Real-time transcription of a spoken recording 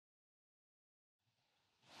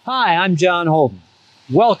Hi, I'm John Holden.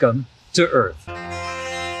 Welcome to Earth.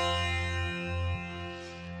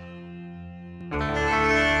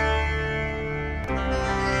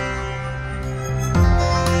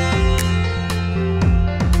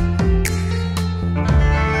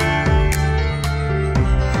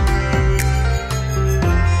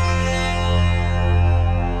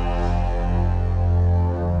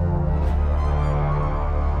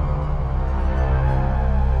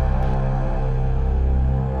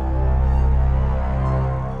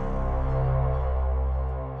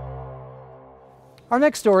 Our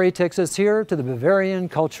next story takes us here to the Bavarian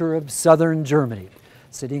culture of southern Germany.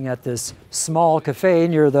 Sitting at this small cafe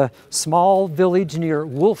near the small village near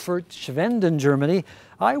Wolfurt-Schwenden, Germany,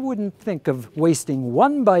 I wouldn't think of wasting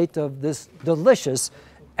one bite of this delicious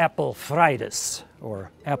Apfelfreides, or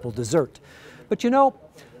apple dessert. But you know,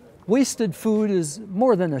 wasted food is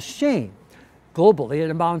more than a shame. Globally, it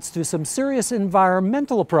amounts to some serious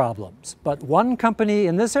environmental problems. But one company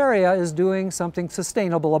in this area is doing something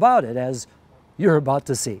sustainable about it, as you're about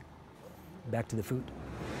to see. Back to the food.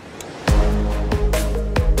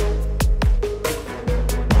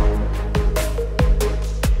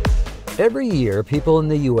 Every year, people in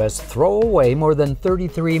the U.S. throw away more than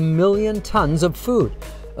 33 million tons of food,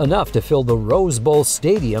 enough to fill the Rose Bowl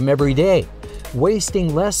Stadium every day.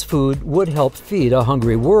 Wasting less food would help feed a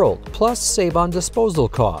hungry world, plus save on disposal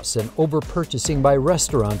costs and over-purchasing by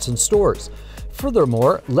restaurants and stores.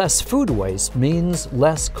 Furthermore, less food waste means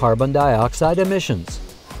less carbon dioxide emissions.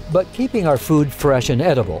 But keeping our food fresh and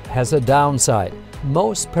edible has a downside.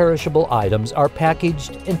 Most perishable items are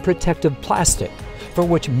packaged in protective plastic, for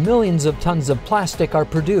which millions of tons of plastic are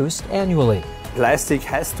produced annually. Plastic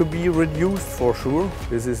has to be reduced for sure.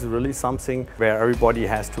 This is really something where everybody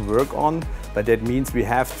has to work on, but that means we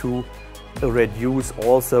have to reduce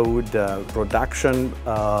also the production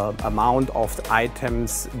amount of the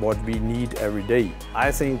items what we need every day.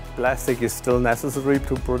 I think plastic is still necessary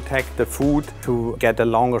to protect the food, to get a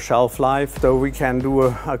longer shelf life. So we can do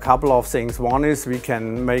a couple of things. One is we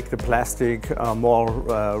can make the plastic more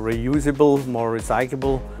reusable, more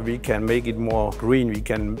recyclable. We can make it more green. We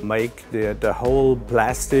can make the whole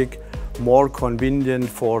plastic more convenient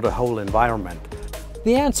for the whole environment.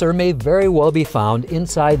 The answer may very well be found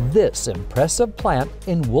inside this impressive plant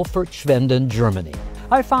in Wolfurt-Schwenden, Germany.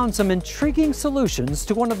 I found some intriguing solutions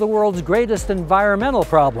to one of the world's greatest environmental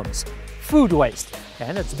problems, food waste.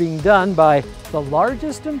 And it's being done by the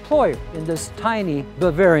largest employer in this tiny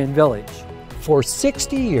Bavarian village. For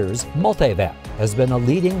 60 years, Multivac has been a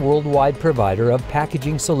leading worldwide provider of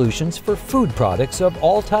packaging solutions for food products of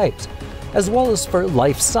all types, as well as for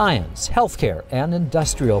life science, healthcare, and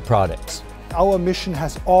industrial products. Our mission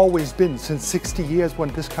has always been, since 60 years when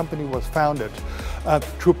this company was founded,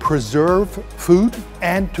 to preserve food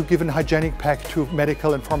and to give a hygienic pack to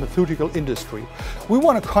medical and pharmaceutical industry. We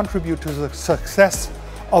want to contribute to the success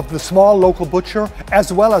of the small local butcher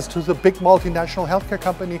as well as to the big multinational healthcare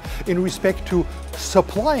company in respect to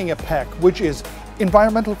supplying a pack which is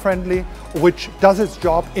environmental friendly, which does its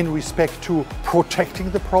job in respect to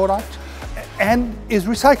protecting the product and is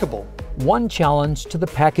recyclable. One challenge to the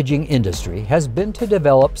packaging industry has been to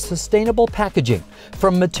develop sustainable packaging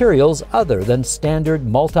from materials other than standard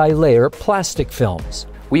multi-layer plastic films.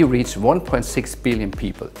 We reach 1.6 billion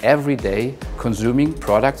people every day consuming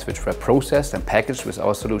products which were processed and packaged with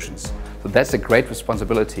our solutions. So that's a great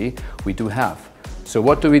responsibility we do have. So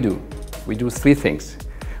what do? We do three things.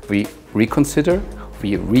 We reconsider,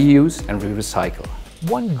 we reuse, and we recycle.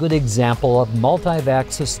 One good example of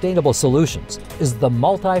Multivac sustainable solutions is the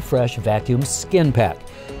Multi-Fresh Vacuum Skin Pack.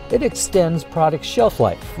 It extends product shelf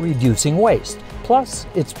life, reducing waste. Plus,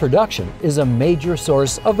 its production is a major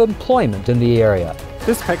source of employment in the area.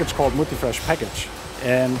 This package called Multi-Fresh package,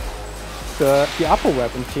 and the upper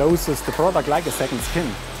wrap encloses the product like a second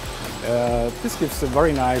skin. This gives a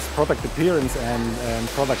very nice product appearance and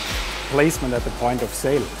product placement at the point of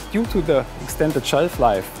sale. Due to the extended shelf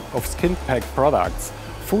life of skin pack products,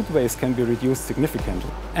 food waste can be reduced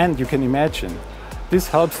significantly. And you can imagine, this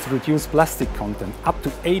helps to reduce plastic content up to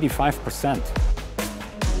 85%.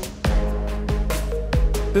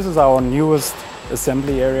 This is our newest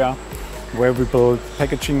assembly area where we build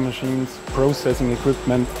packaging machines, processing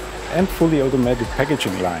equipment and fully automated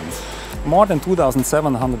packaging lines. More than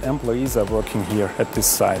 2,700 employees are working here at this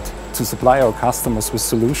site to supply our customers with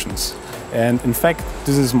solutions. And in fact,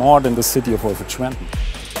 this is more than the city of Wolfurt-Schwenden.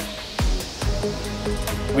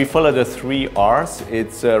 We follow the 3 R's.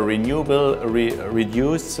 It's renewable,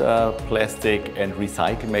 reduce plastic and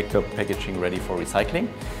recycle, make the packaging ready for recycling.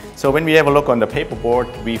 So when we have a look on the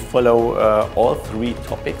paperboard, we follow all 3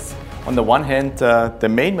 topics. On the one hand, the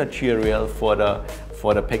main material for the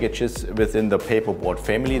for the packages within the paperboard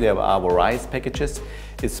family. There are various packages.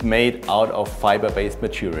 It's made out of fiber-based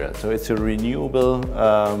material. So it's a renewable,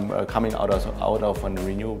 coming out of a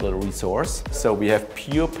renewable resource. So we have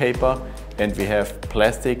pure paper and we have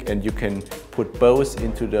plastic, and you can put both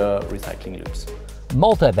into the recycling loops.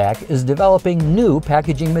 Multivac is developing new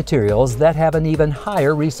packaging materials that have an even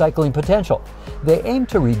higher recycling potential. They aim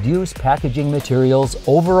to reduce packaging materials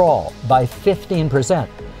overall by 15%,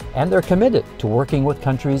 and they're committed to working with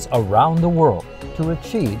countries around the world to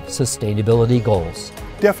achieve sustainability goals.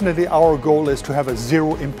 Definitely our goal is to have a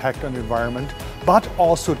zero impact on the environment, but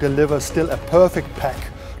also deliver still a perfect pack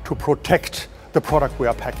to protect the product we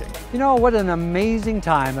are packing. You know, what an amazing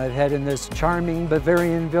time I've had in this charming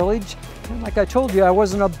Bavarian village. And like I told you, I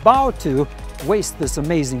wasn't about to waste this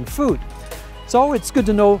amazing food. So it's good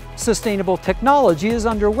to know sustainable technology is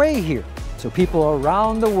underway here, so people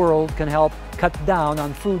around the world can help cut down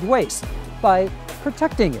on food waste by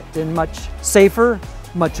protecting it in much safer,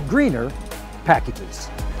 much greener packages.